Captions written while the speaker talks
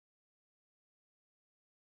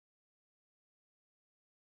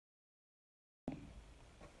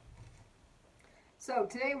So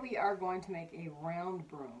today we are going to make a round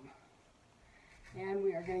broom, and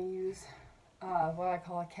we are going to use what I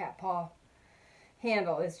call a cat paw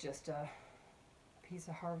handle. It's just a piece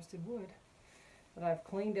of harvested wood that I've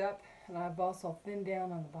cleaned up, and I've also thinned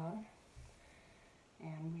down on the bottom.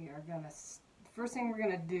 And we are going to, first thing we're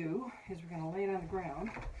going to do is we're going to lay it on the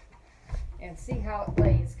ground and see how it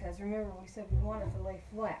lays, because remember we said we want it to lay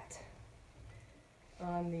flat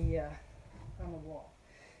on the wall.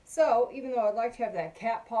 So even though I'd like to have that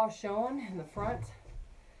cat paw showing in the front,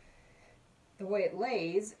 the way it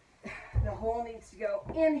lays, the hole needs to go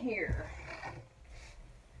in here.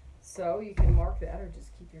 So you can mark that or just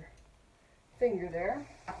keep your finger there.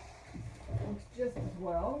 Looks just as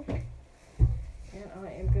well. And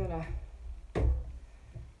I am going to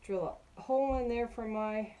drill a hole in there for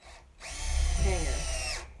my hanger.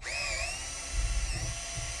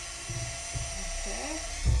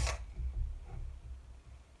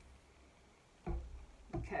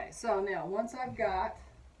 Okay, so now once I've got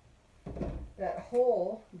that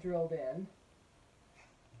hole drilled in,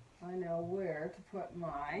 I know where to put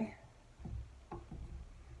my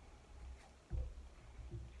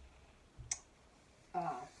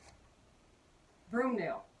broom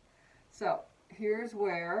nail. So here's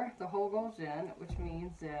where the hole goes in, which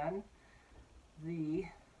means then the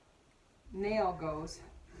nail goes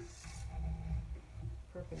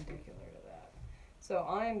perpendicular to that. So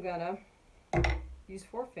I'm gonna use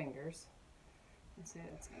 4 fingers and say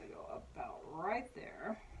it's going to go about right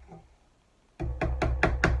there.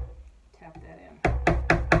 Tap that in.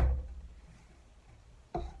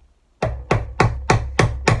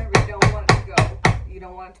 Remember, you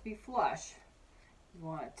don't want it to be flush. You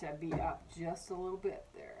want it to be up just a little bit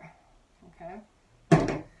there.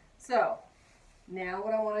 Okay? So now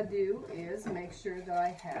what I want to do is make sure that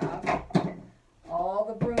I have all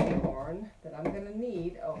the broom horn that I'm going to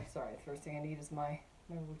need. Oh, sorry, the first thing I need is remember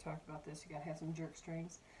we talked about this, you got to have some jerk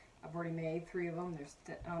strings. I've already made 3 of them.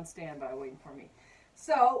 They're on standby waiting for me.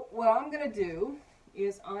 So what I'm going to do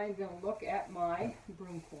is I'm going to look at my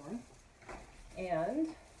broom horn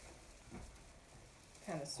and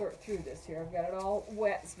kind of sort through this here. I've got it all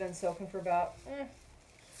wet. It's been soaking for about a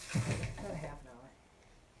half an hour.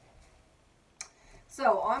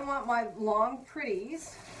 So I want my long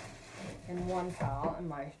pretties in one pile and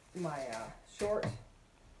my short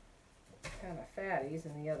kind of fatties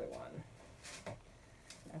in the other one.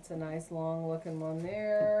 That's a nice long looking one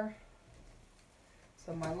there.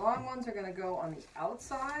 So my long ones are going to go on the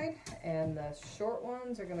outside and the short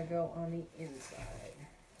ones are going to go on the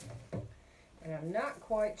inside. And I'm not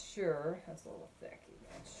quite sure, that's a little thick, even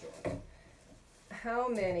though it's short, how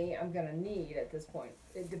many I'm going to need at this point.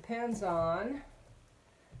 It depends on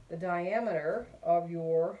the diameter of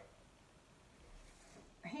your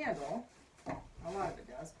handle. A lot of it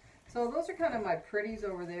does. So those are kind of my pretties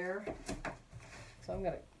over there. So I'm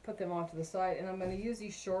going to put them off to the side, and I'm going to use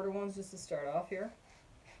these shorter ones just to start off here.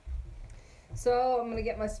 So I'm going to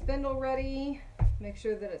get my spindle ready, make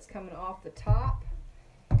sure that it's coming off the top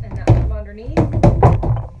and not from underneath.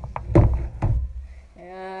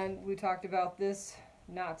 And we talked about this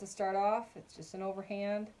not to start off, it's just an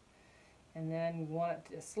overhand. And then we want it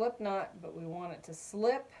to slip knot, but we want it to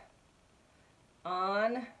slip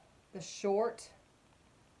on the short,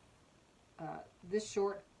 this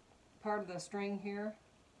short part of the string here,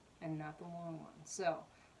 and not the long one. So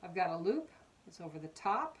I've got a loop, it's over the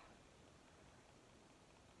top.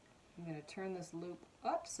 I'm going to turn this loop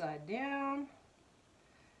upside down,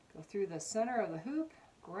 go through the center of the hoop,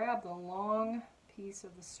 grab the long piece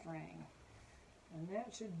of the string, and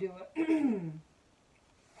that should do it.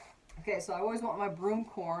 Okay, so I always want my broom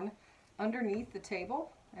horn underneath the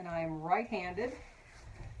table, and I am right-handed,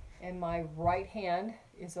 and my right hand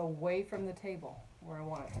is away from the table where I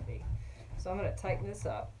want it to be. So I'm going to tighten this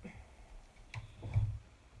up.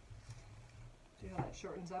 See how that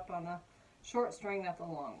shortens up on the short string, not the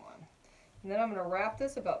long one. And then I'm going to wrap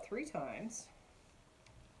this about 3 times.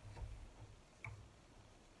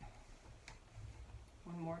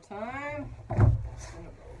 One more time. And a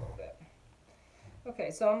little bit.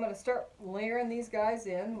 Okay, so I'm going to start layering these guys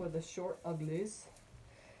in with the short uglies.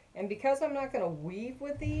 And because I'm not going to weave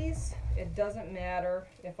with these, it doesn't matter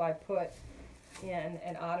if I put in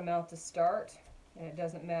an odd amount to start, and it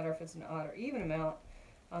doesn't matter if it's an odd or even amount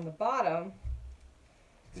on the bottom,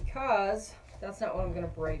 because that's not what I'm going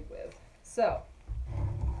to braid with. So,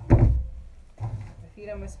 my feet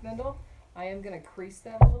on my spindle, I am going to crease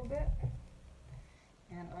that a little bit,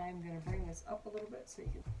 and I'm going to bring this up a little bit so you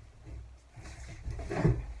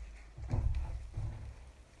can.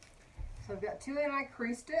 So I've got 2 in, I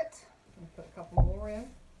creased it. I'm going to put a couple more in.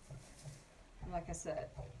 And like I said,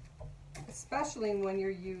 especially when you're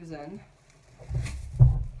using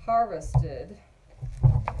harvested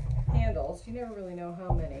handles, you never really know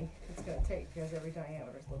how many it's going to take because every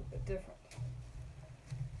diameter is a little bit different.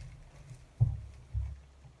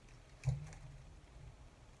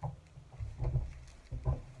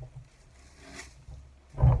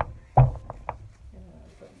 And I'll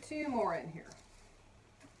put 2 more in here.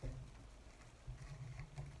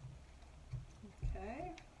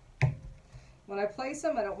 Okay. When I place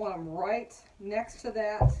them, I don't want them right next to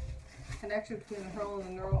that connection between the hurl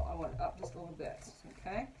and the knurl. I want it up just a little bit.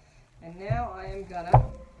 Okay. And now I am gonna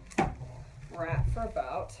wrap for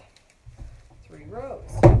about 3 rows.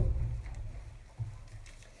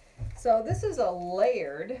 So this is a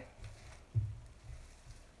layered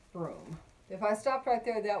broom. If I stopped right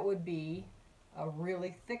there, that would be a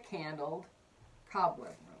really thick handled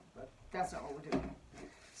cobweb broom, but that's not what we're doing.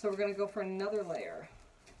 So we're gonna go for another layer.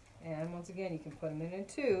 And once again, you can put them in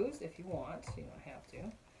 2s if you want. You don't have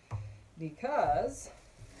to, because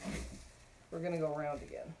we're gonna go around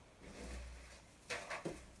again.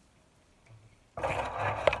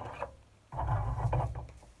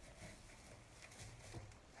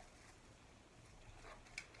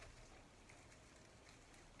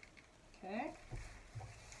 Okay,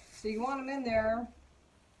 so you want them in there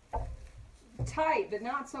tight, but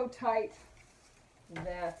not so tight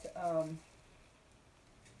that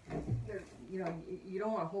you know, you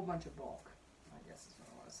don't want a whole bunch of bulk, I guess is what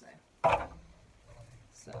I want to say.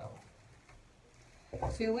 So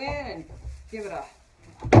 2 in and give it a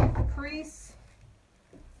crease.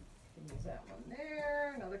 Use that one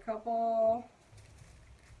there, another couple.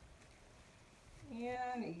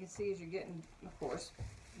 And you can see as you're getting, of course,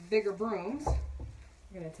 bigger brooms,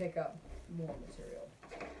 you're going to take up more material.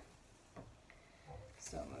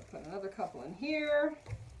 So I'm going to put another couple in here.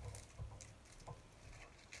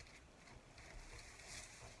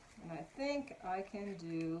 And I think I can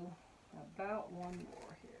do about 1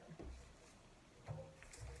 more here.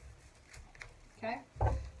 Okay,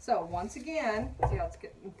 so once again, see how it's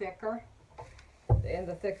getting thicker? And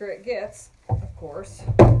the thicker it gets, of course,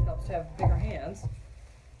 it helps to have bigger hands,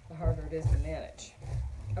 the harder it is to manage.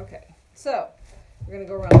 Okay, so we're going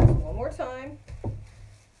to go around this one more time.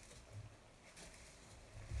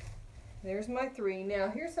 There's my 3. Now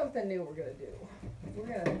here's something new we're going to do. We're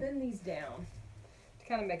going to thin these down to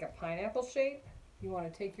kind of make a pineapple shape. You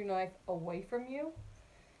want to take your knife away from you,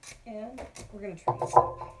 and we're going to trim this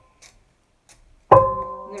up.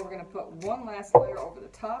 And then we're going to put one last layer over the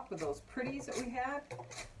top with those pretties that we had,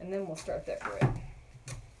 and then we'll start that grid.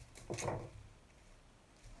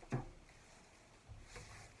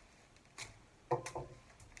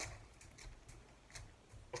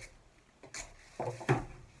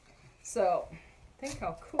 So, think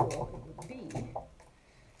how cool it would be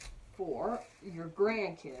for your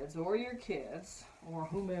grandkids or your kids or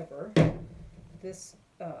whomever this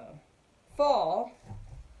fall,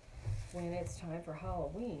 when it's time for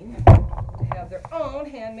Halloween, to have their own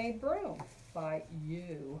handmade broom by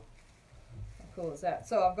you. How cool is that?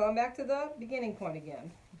 So I've gone back to the beginning point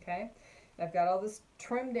again, okay? I've got all this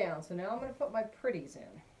trimmed down, so now I'm going to put my pretties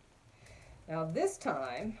in. Now this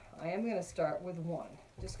time, I am going to start with 1,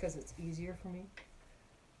 just because it's easier for me.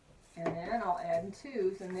 And then I'll add in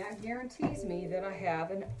 2s, and that guarantees me that I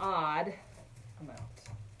have an odd amount.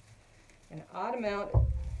 An odd amount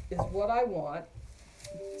is what I want,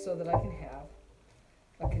 so that I can have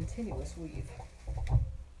a continuous weave.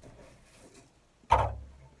 So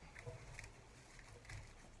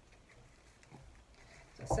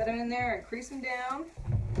set them in there and crease them down.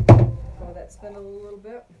 Let that spin a little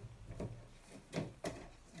bit.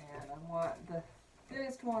 And I want the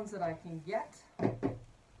thinnest ones that I can get.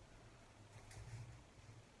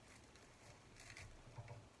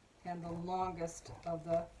 And the longest of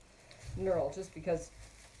the knurl, just because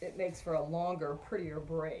it makes for a longer, prettier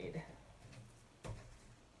braid.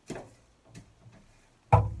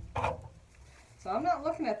 So I'm not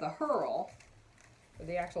looking at the hurl, or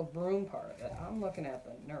the actual broom part of it. I'm looking at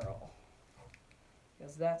the knurl,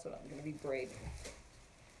 because that's what I'm going to be braiding.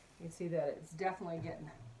 You can see that it's definitely getting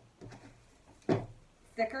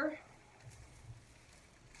thicker.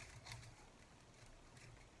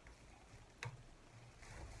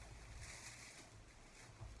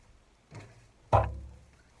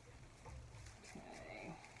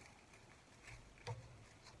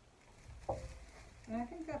 And I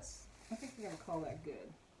think we're going to call that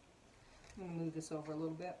good. I'm going to move this over a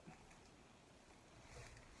little bit.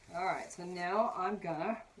 Alright, so now I'm going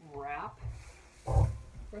to wrap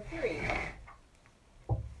for 3.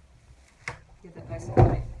 Get that nice and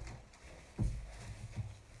tight.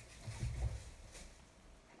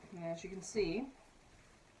 And as you can see,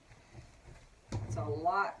 a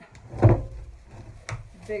lot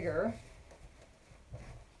bigger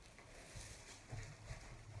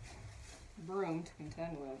broom to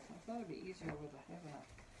contend with. I thought it'd be easier with having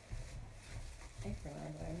an apron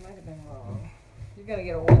on, but I might have been wrong. You're gonna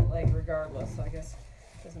get a wet leg regardless, so I guess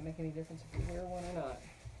it doesn't make any difference if you wear one or not.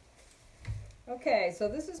 Okay, so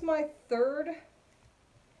this is my third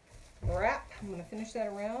wrap. I'm going to finish that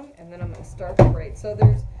around, and then I'm going to start the braid. So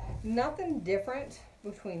there's nothing different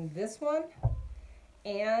between this one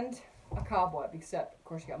and a cobweb, except, of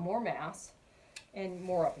course, you got more mass and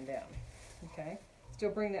more up and down. Okay,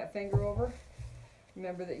 still bring that finger over.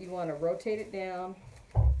 Remember that you want to rotate it down,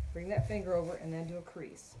 bring that finger over, and then do a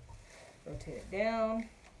crease. Rotate it down,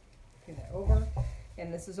 bring that over,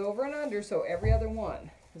 and this is over and under, so every other one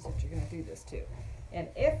is what you're going to do this to. And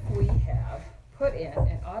if we have put in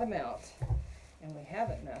an autumn mount and we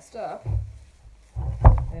haven't messed up,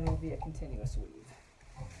 then it'll be a continuous weave.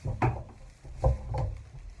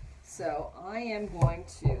 So I am going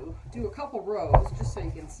to do a couple rows just so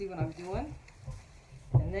you can see what I'm doing,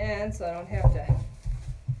 and then so I don't have to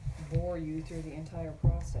bore you through the entire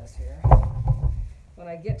process here. When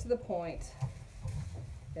I get to the point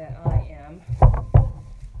that I am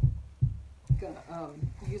going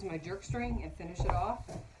to use my jerk string and finish it off,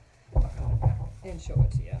 I'll come back and show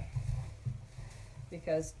it to you,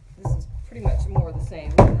 because this is pretty much more the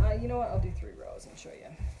same. You know what, I'll do 3 rows and show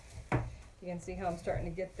you. You can see how I'm starting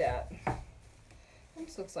to get that.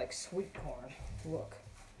 This looks like sweet corn look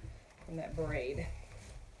from that braid.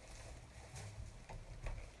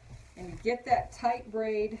 And you get that tight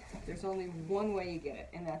braid, there's only one way you get it,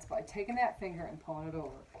 and that's by taking that finger and pulling it over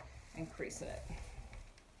and creasing it.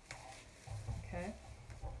 Okay?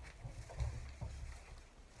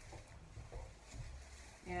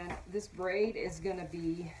 And this braid is going to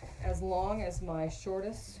be as long as my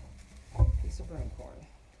shortest piece of broom cord.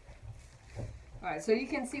 Alright, so you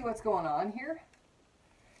can see what's going on here.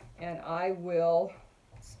 And I will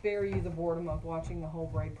spare you the boredom of watching the whole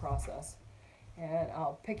braid process. And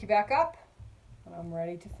I'll pick you back up when I'm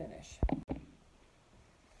ready to finish.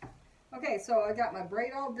 Okay, so I got my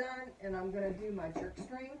braid all done, and I'm going to do my jerk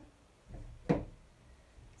string.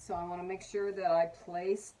 So I want to make sure that I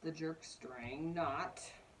place the jerk string knot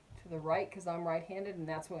to the right, because I'm right-handed, and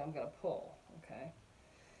that's where I'm going to pull. Okay,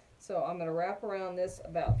 so I'm going to wrap around this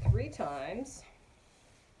about 3 times.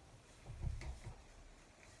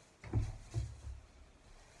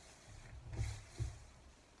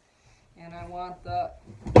 And I want the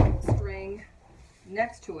string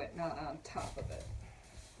next to it, not on top of it.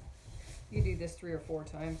 You do this 3 or 4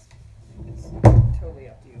 times. It's totally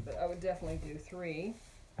up to you, but I would definitely do 3.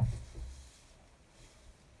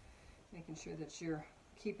 Making sure that you're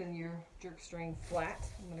keeping your jerk string flat.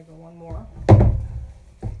 I'm going to go 1 more.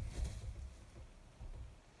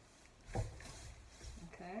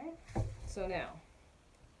 Okay, so now,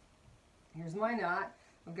 here's my knot.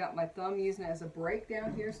 I've got my thumb using it as a break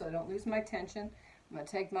down here so I don't lose my tension. I'm going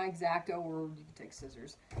to take my X-Acto, or you can take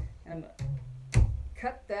scissors, and I'm going to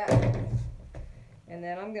cut that, and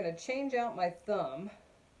then I'm going to change out my thumb,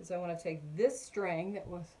 because I want to take this string that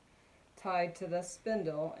was tied to the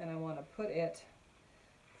spindle, and I want to put it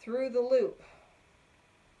through the loop.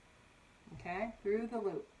 Okay, through the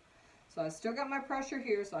loop. So I still got my pressure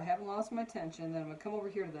here, so I haven't lost my tension. Then I'm going to come over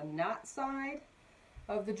here to the knot side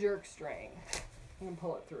of the jerk string and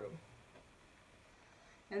pull it through.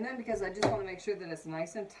 And then, because I just want to make sure that it's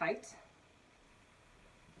nice and tight,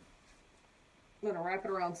 I'm going to wrap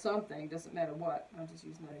it around something, doesn't matter what. I'm just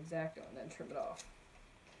using that X-Acto and then trim it off.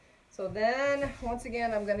 So then, once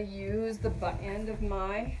again, I'm going to use the butt end of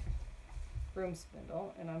my broom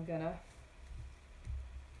spindle, and I'm going to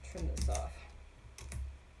trim this off.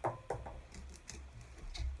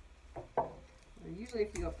 Usually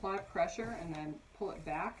if you apply pressure and then pull it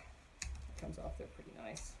back, it comes off there pretty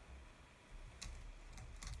nice.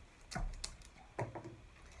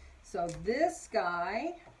 So this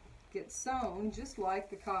guy gets sewn just like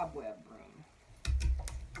the cobweb broom.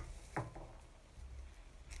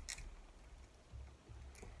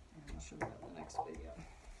 And I'll show you that in the next video.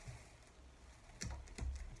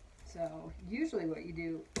 So usually what you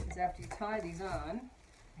do is after you tie these on,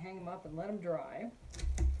 hang them up and let them dry,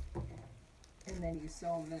 and then you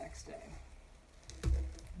sew them the next day.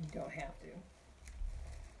 You don't have to.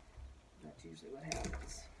 That's usually what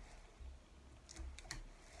happens.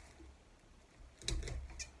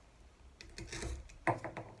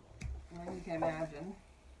 And you can imagine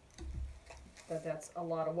that that's a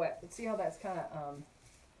lot of wet. But see how that's kind of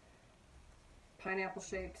pineapple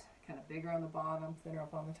shaped, kind of bigger on the bottom, thinner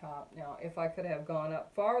up on the top. Now, if I could have gone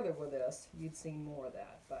up farther with this, you'd see more of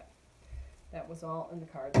that, but that was all in the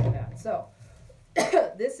cards for that. So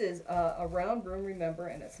This is a round broom, remember,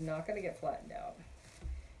 and it's not going to get flattened out.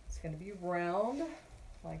 It's going to be round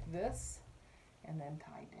like this and then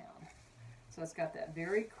tied down. So it's got that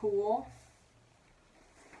very cool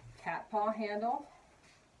cat paw handle.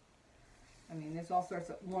 I mean, there's all sorts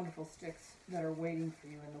of wonderful sticks that are waiting for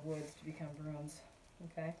you in the woods to become brooms.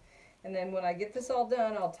 Okay, and then when I get this all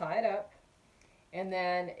done, I'll tie it up. And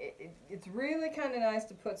then it's really kind of nice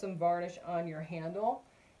to put some varnish on your handle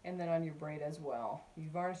and then on your braid as well. You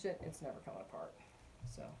varnish it, it's never coming apart.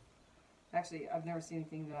 So, actually, I've never seen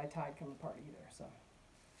anything that I tied come apart either. So,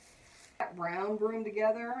 that round broom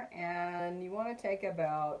together, and you want to take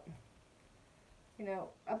about, you know,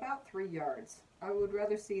 about 3 yards. I would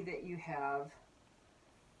rather see that you have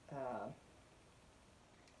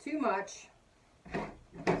too much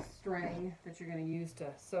string that you're going to use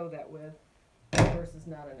to sew that with versus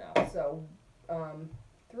not enough. So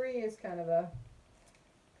 3 is kind of a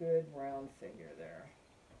good round figure there.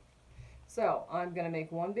 So I'm going to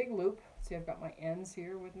make one big loop. See, I've got my ends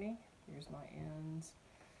here with me. Here's my ends.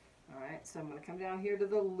 Alright, so I'm going to come down here to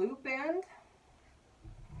the loop end.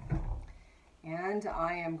 And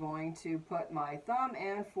I am going to put my thumb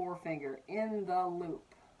and forefinger in the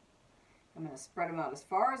loop. I'm going to spread them out as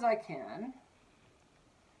far as I can.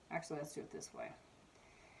 Actually, let's do it this way.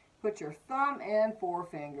 Put your thumb and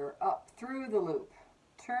forefinger up through the loop.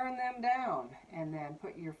 Turn them down, and then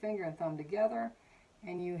put your finger and thumb together,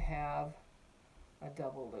 and you have a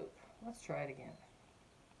double loop. Let's try it again.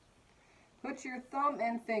 Put your thumb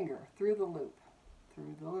and finger through the loop,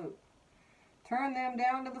 through the loop. Turn them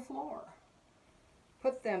down to the floor.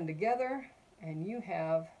 Put them together, and you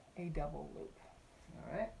have a double loop.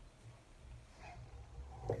 All right?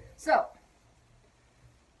 So,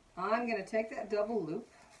 I'm going to take that double loop.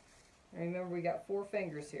 Remember, we got 4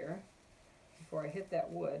 fingers here before I hit that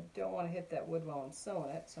wood. Don't want to hit that wood while I'm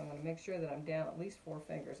sewing it, so I'm going to make sure that I'm down at least 4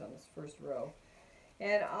 fingers on this first row.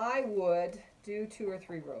 And I would do 2 or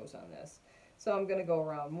 3 rows on this. So I'm going to go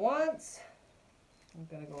around once, I'm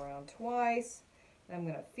going to go around twice, and I'm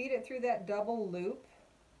going to feed it through that double loop,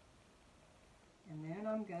 and then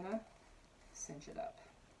I'm going to cinch it up.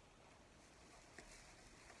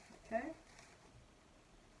 Okay?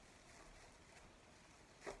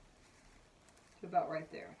 To about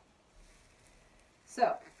right there. So,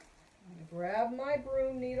 I'm going to grab my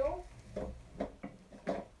broom needle,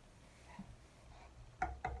 the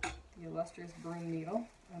illustrious broom needle.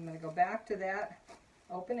 I'm going to go back to that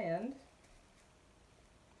open end,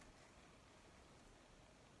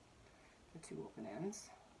 the 2 open ends.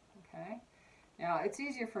 Okay. Now, it's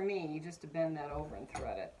easier for me just to bend that over and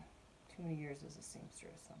thread it. Too many years as a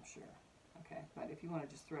seamstress, I'm sure. Okay, but if you want to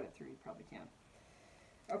just thread it through, you probably can.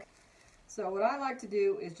 Okay. So what I like to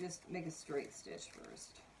do is just make a straight stitch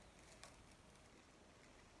first.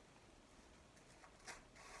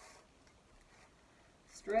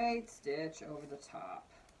 Straight stitch over the top,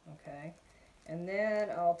 okay? And then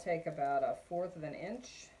I'll take about 1/4 of an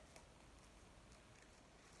inch.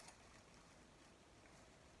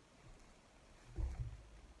 I'm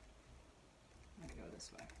going to go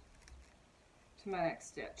this way to my next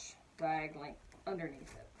stitch, diagonally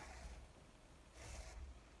underneath it.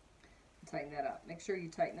 Tighten that up. Make sure you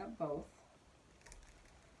tighten up both.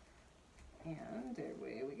 And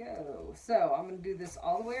away we go. So I'm going to do this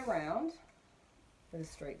all the way around with a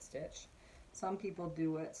straight stitch. Some people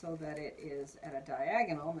do it so that it is at a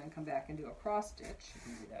diagonal and then come back and do a cross stitch. You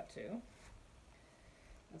can do that too.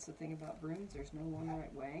 That's the thing about brooms. There's no one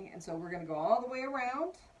right way. And so we're going to go all the way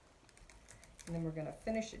around, and then we're going to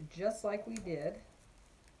finish it just like we did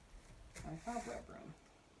my cobweb broom.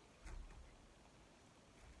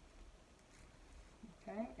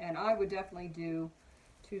 Okay, and I would definitely do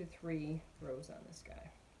 2 to 3 rows on this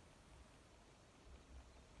guy.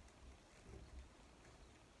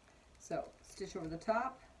 So, stitch over the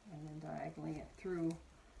top and then diagonally it through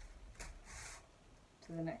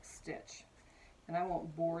to the next stitch. And I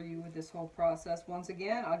won't bore you with this whole process. Once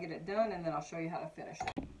again, I'll get it done and then I'll show you how to finish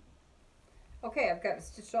it. Okay, I've got it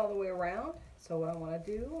stitched all the way around. So what I want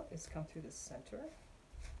to do is come through the center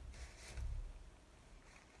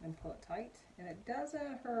and pull it tight. And it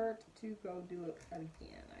doesn't hurt to go do it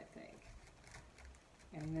again, I think.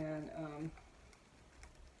 And then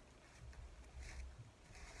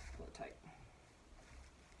pull it tight.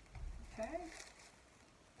 Okay.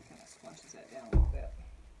 Kind of scrunches that down a little bit.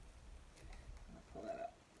 I'll pull that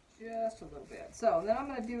up just a little bit. So then I'm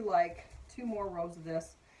going to do like 2 more rows of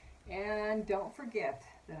this. And don't forget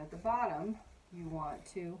that at the bottom you want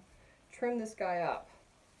to trim this guy up.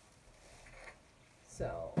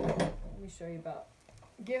 So let me show you about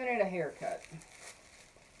giving it a haircut.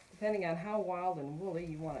 Depending on how wild and woolly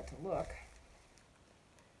you want it to look.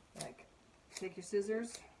 take your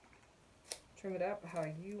scissors, trim it up how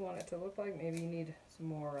you want it to look like. Maybe you need some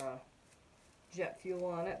more jet fuel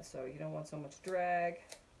on it, so you don't want so much drag.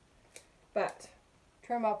 But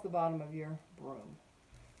trim up the bottom of your broom,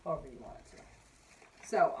 however you want it to.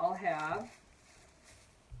 So I'll have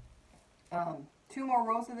 2 more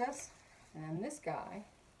rows of this, and this guy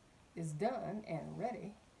is done and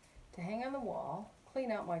ready to hang on the wall,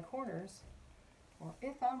 clean out my corners, or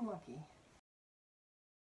if I'm lucky.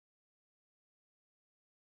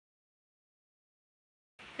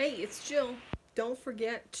 Hey, it's Jill. Don't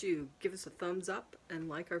forget to give us a thumbs up and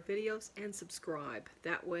like our videos and subscribe.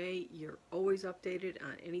 That way you're always updated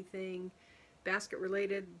on anything basket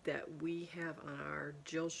related that we have on our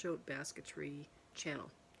Jill Choate Basketry channel.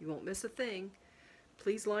 You won't miss a thing.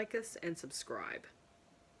 Please like us and subscribe.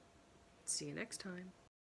 See you next time.